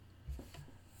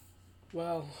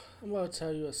Well, I'm going to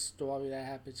tell you a story that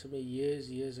happened to me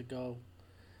years ago.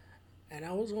 And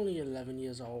I was only 11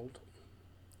 years old,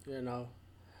 you know.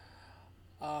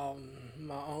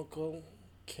 My uncle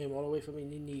came all the way from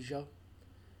Indonesia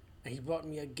and he brought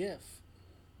me a gift.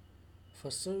 For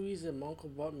some reason, my uncle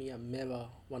brought me a mirror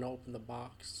when I opened the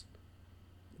box.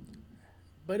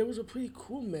 But it was a pretty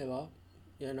cool mirror,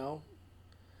 you know,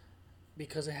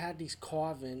 because it had these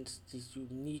carvings, these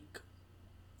unique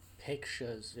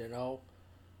pictures,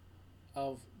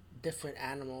 of different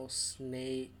animals,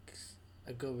 snakes,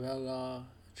 a gorilla,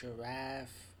 a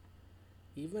giraffe,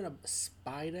 even a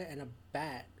spider and a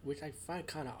bat, which I find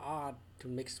kind of odd to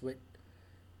mix with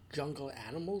jungle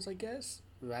animals, I guess,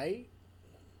 right?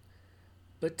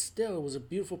 But still, it was a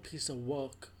beautiful piece of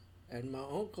work. And my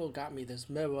uncle got me this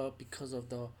mirror because of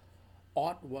the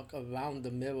artwork around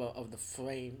the mirror of the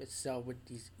frame itself with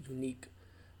these unique,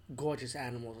 gorgeous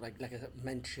animals, like I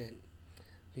mentioned.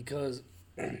 Because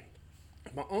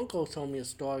my uncle told me a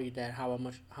story that how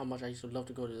much I used to love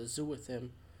to go to the zoo with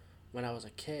him when I was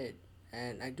a kid,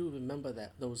 and I do remember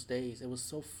that those days. It was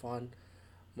so fun.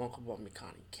 My uncle bought me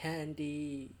cotton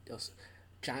candy, those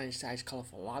giant sized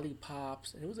colorful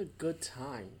lollipops, and it was a good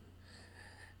time.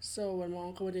 So when my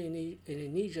uncle went to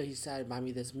Indonesia, he decided to buy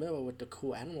me this mirror with the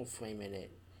cool animal frame in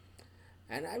it.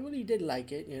 And I really did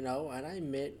like it, and I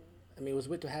admit, I mean, it was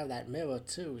good to have that mirror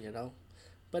too.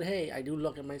 But hey, I do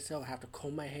look at myself, I have to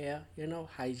comb my hair,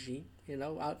 hygiene,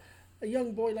 a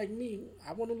young boy like me,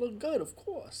 I want to look good, of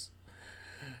course.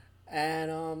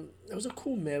 And it was a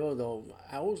cool mirror though.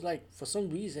 I always like, for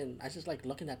some reason, I just like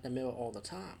looking at the mirror all the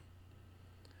time.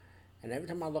 And every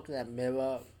time I look at that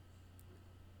mirror,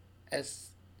 as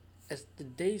as the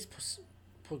days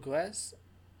progress,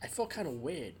 I felt kind of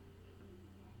weird.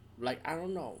 Like I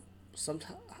don't know,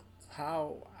 sometimes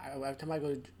every time I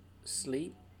go to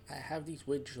sleep, I have these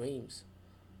weird dreams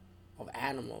of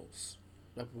animals.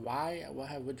 Like why I would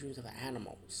have weird dreams of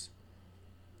animals?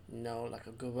 Like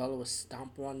a gorilla would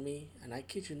stomp on me, and I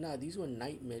kid you not, these were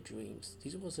nightmare dreams.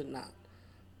 These wasn't not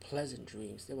pleasant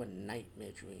dreams. They were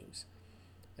nightmare dreams.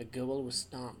 A gorilla would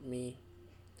stomp me.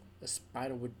 A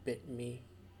spider would bit me.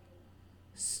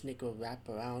 A snake would wrap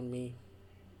around me.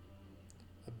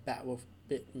 A bat would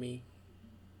bit me.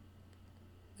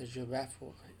 A giraffe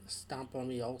would stomp on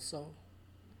me also.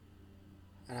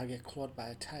 And I'll get caught by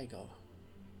a tiger.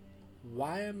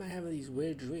 Why am I having these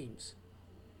weird dreams?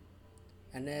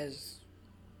 And as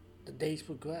the days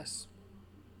progress,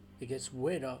 it gets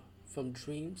weirder from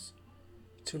dreams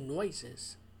to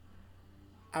noises.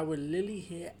 I would literally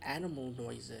hear animal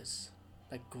noises,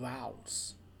 like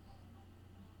growls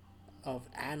of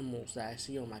animals that I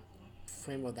see on my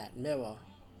frame of that mirror.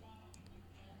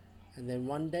 And then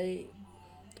one day,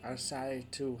 I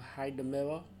decided to hide the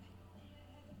mirror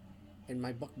in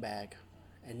my book bag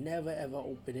and never ever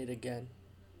open it again.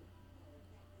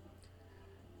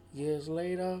 Years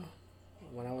later,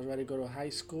 when I was ready to go to high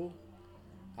school,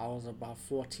 I was about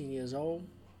 14 years old.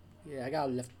 Yeah, I got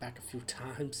left back a few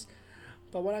times.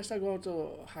 But when I started going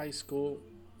to high school,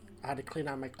 I had to clean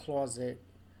out my closet.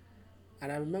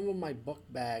 And I remember my book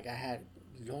bag I had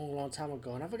long time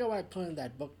ago. And I forgot what I put in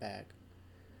that book bag.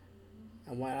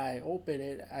 And when I opened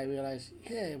it, I realized,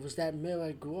 yeah, it was that mirror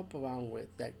I grew up around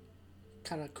with that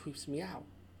kind of creeps me out,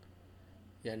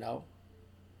 you know?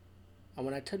 And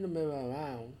when I turn the mirror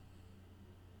around,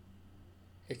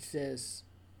 it says,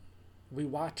 "We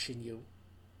watching you."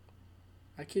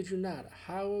 I kid you not.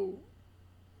 How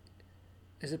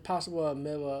is it possible a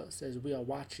mirror says, "We are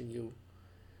watching you,"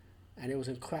 and it was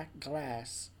in cracked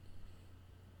glass?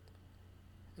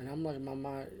 And I'm like, in my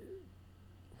mind,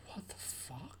 what the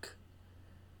fuck?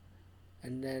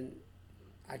 And then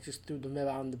I just threw the mirror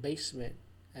out in the basement.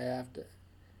 And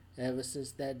ever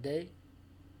since that day,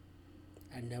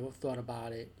 I never thought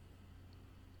about it.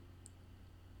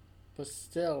 But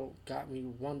still got me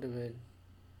wondering,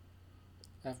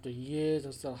 after years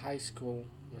until high school,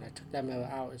 when I took that mirror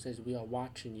out, it says, "We are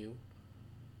watching you."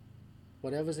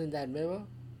 Whatever's in that mirror,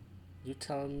 you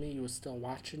telling me you were still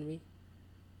watching me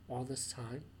all this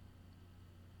time?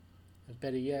 And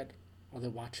better yet, are they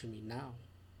watching me now?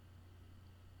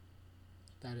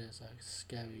 That is a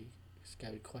scary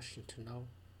question to know.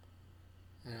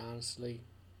 And honestly,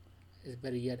 it's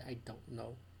better yet, I don't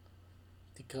know.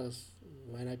 Because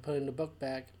when I put it in the book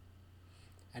bag,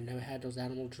 I never had those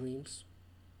animal dreams,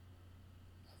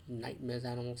 nightmares,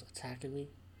 animals attacking me,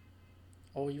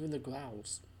 or even the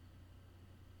growls.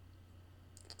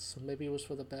 So maybe it was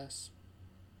for the best,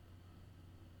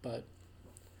 but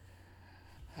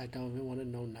I don't even want to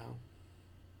know now.